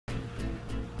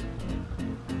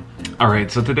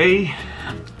Alright, so today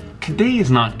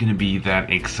is not gonna be that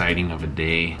exciting of a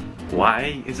day.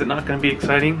 Why is it not gonna be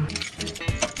exciting?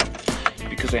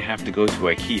 Because I have to go to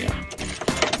IKEA.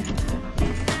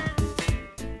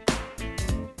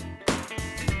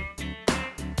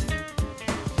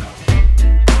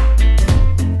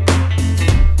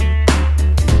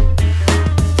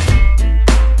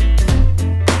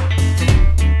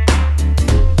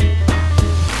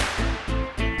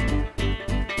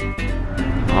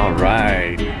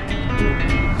 Alright.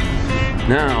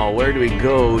 Now, where do we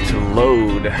go to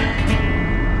load?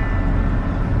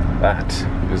 That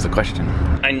is the question.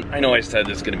 I know I said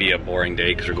this is going to be a boring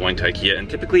day because we're going to IKEA, and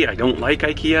typically I don't like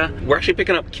IKEA. We're actually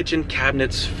picking up kitchen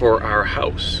cabinets for our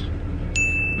house.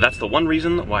 That's the one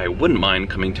reason why I wouldn't mind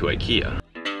coming to IKEA.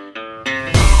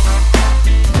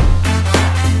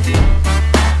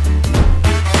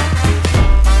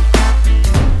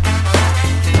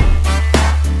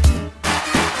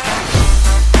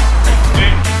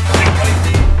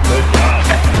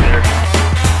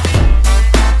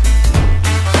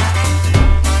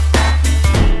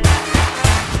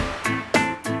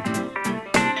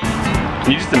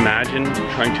 Can you just imagine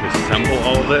trying to assemble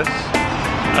all of this?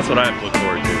 That's what I have to look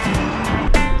forward to.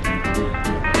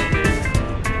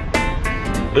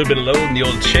 A little bit of load and the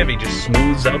old Chevy just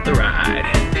smooths out the ride.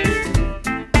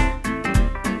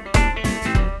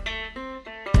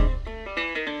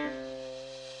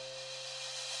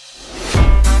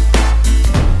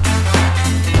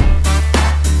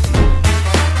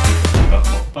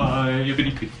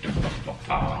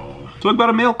 So I got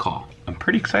a mail call. I'm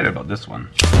pretty excited about this one.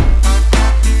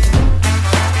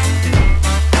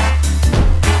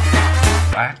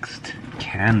 Waxed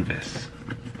canvas.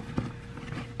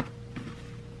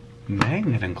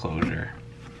 Magnet enclosure.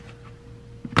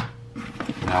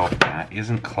 Now if that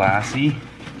isn't classy,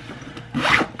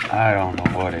 I don't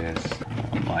know what is.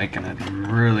 I'm liking it.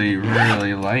 I'm really,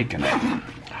 really liking it.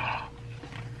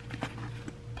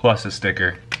 Plus a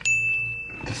sticker.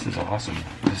 This is awesome.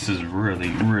 This is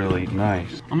really, really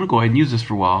nice. I'm gonna go ahead and use this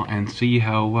for a while and see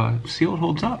how it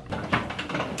holds up.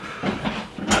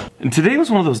 And today was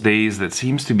one of those days that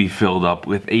seems to be filled up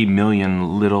with a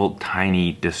million little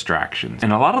tiny distractions.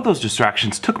 And a lot of those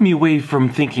distractions took me away from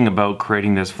thinking about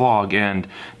creating this vlog, and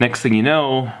next thing you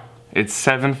know, it's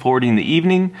 7:40 in the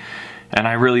evening and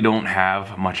I really don't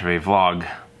have much of a vlog.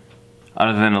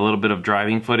 Other than a little bit of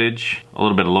driving footage, a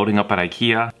little bit of loading up at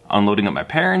IKEA, unloading at my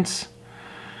parents'.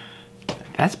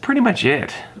 That's pretty much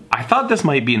it. I thought this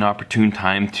might be an opportune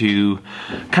time to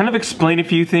kind of explain a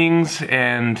few things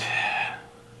and...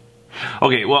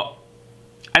 Okay, well,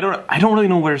 I don't really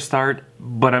know where to start,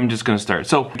 but I'm just gonna start.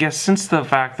 So I guess since the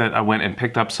fact that I went and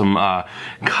picked up some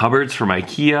cupboards from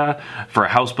IKEA for a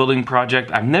house building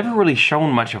project, I've never really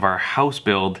shown much of our house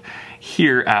build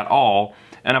here at all.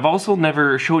 And I've also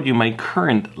never showed you my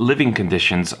current living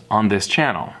conditions on this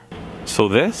channel. So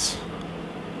this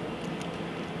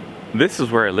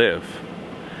is where I live.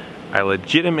 I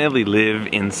legitimately live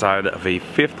inside of a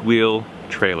fifth wheel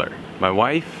trailer. My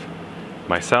wife,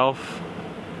 myself,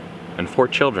 and 4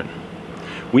 children.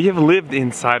 We have lived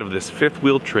inside of this fifth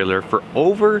wheel trailer for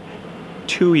over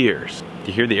 2 years. Do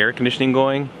you hear the air conditioning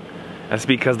going? That's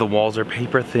because the walls are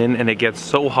paper thin and it gets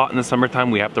so hot in the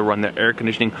summertime we have to run the air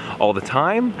conditioning all the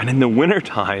time. And in the winter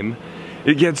time,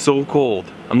 it gets so cold.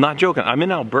 I'm not joking, I'm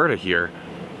in Alberta here.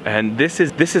 And this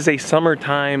is a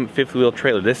summertime fifth wheel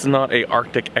trailer. This is not a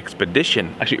Arctic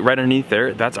expedition. Actually, right underneath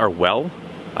there, that's our well.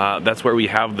 That's where we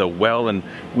have the well, and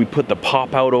we put the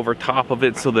pop out over top of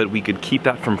it so that we could keep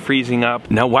that from freezing up.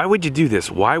 Now, why would you do this?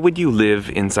 Why would you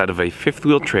live inside of a fifth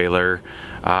wheel trailer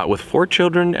with 4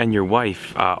 children and your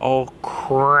wife all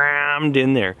crammed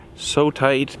in there so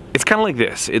tight? It's kind of like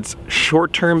this. It's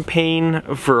short-term pain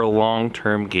for a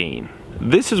long-term gain.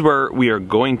 This is where we are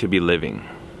going to be living.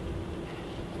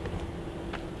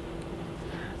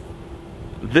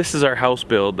 This is our house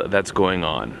build that's going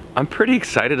on. I'm pretty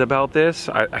excited about this.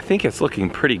 I think it's looking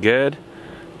pretty good.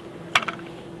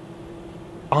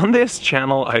 On this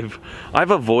channel, I've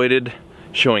avoided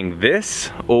showing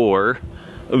this or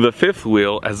the fifth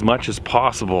wheel as much as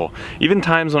possible. Even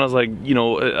times when I was like, you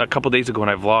know, a couple days ago when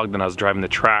I vlogged and I was driving the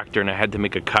tractor and I had to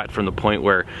make a cut from the point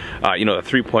where, you know, a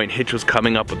 3-point hitch was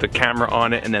coming up with the camera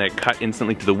on it, and then it cut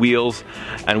instantly to the wheels,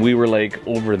 and we were like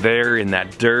over there in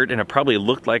that dirt, and it probably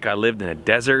looked like I lived in a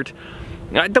desert.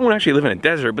 I don't actually live in a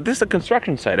desert, but this is a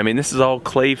construction site. I mean, this is all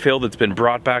clay fill that's been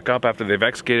brought back up after they've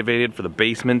excavated for the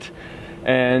basement,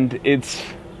 and it's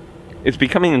It's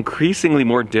becoming increasingly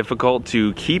more difficult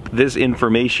to keep this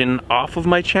information off of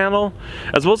my channel,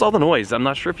 as well as all the noise. I'm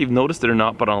not sure if you've noticed it or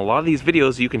not, but on a lot of these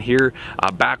videos you can hear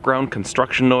background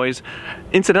construction noise.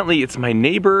 Incidentally, it's my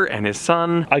neighbor and his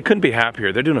son. I couldn't be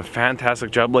happier. They're doing a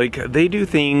fantastic job. Like, they do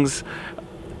things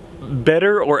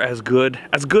better or as good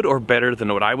or better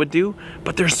than what I would do,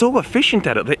 but they're so efficient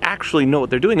at it. They actually know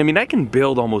what they're doing. I mean, I can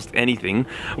build almost anything,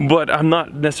 but I'm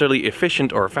not necessarily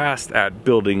efficient or fast at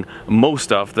building most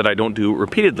stuff that I don't do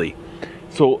repeatedly.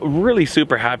 So really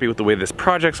super happy with the way this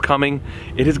project's coming.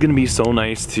 It is gonna be so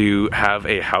nice to have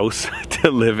a house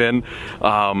to live in.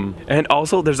 And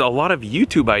also there's a lot of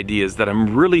YouTube ideas that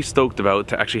I'm really stoked about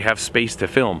to actually have space to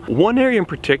film. One area in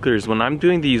particular is when I'm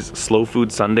doing these slow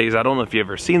food Sundays. I don't know if you've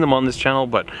ever seen them on this channel,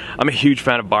 but I'm a huge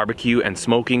fan of barbecue and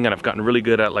smoking, and I've gotten really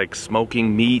good at like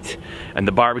smoking meat, and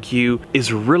the barbecue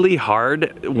is really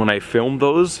hard when I film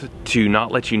those to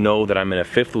not let you know that I'm in a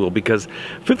fifth wheel, because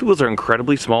fifth wheels are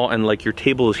incredibly small, and like your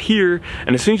table is here,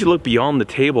 and as soon as you look beyond the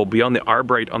table, beyond the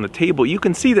arborite on the table, you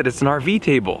can see that it's an RV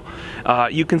table.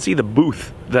 You can see the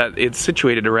booth that it's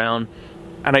situated around,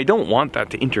 and I don't want that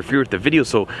to interfere with the video,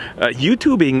 so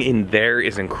YouTubing in there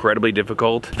is incredibly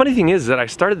difficult. Funny thing is that I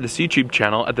started this YouTube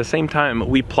channel at the same time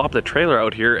we plopped a trailer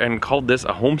out here and called this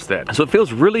a homestead. So it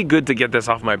feels really good to get this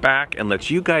off my back and let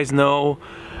you guys know.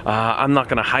 I'm not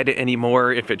gonna hide it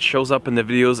anymore. If it shows up in the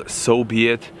videos, so be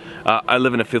it. I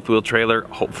live in a fifth wheel trailer,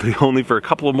 hopefully only for a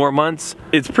couple of more months.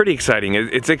 It's pretty exciting.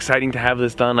 It's exciting to have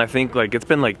this done. I think like it's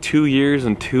been like 2 years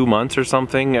and 2 months or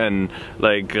something, and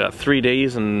like 3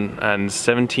 days and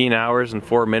 17 hours and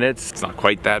 4 minutes. It's not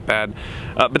quite that bad.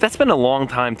 But that's been a long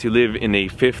time to live in a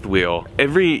fifth wheel.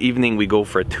 Every evening we go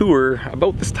for a tour,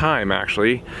 about this time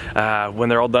actually, when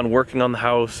they're all done working on the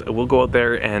house, we'll go out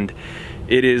there, and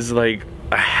it is like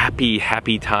a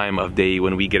happy time of day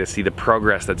when we get to see the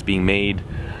progress that's being made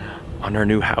on our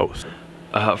new house.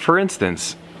 For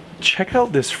instance, check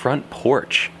out this front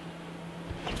porch.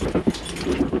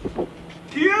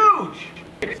 Huge!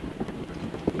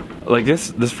 Like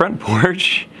this front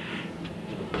porch,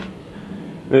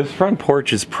 this front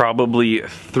porch is probably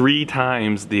 3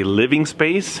 times the living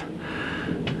space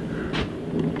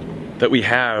that we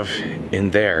have in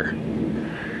there.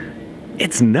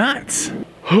 It's nuts.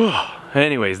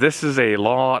 Anyways, this is a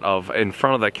lot of in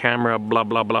front of the camera, blah,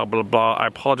 blah, blah, blah, blah. I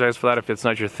apologize for that if it's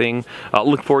not your thing.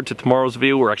 Look forward to tomorrow's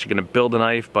video. We're actually gonna build a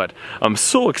knife, but I'm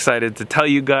so excited to tell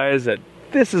you guys that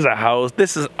this is a house,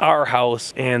 this is our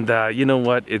house, and you know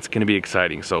what? It's gonna be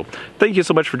exciting. So thank you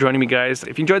so much for joining me, guys.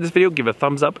 If you enjoyed this video, give it a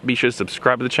thumbs up. Be sure to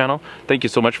subscribe to the channel. Thank you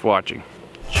so much for watching.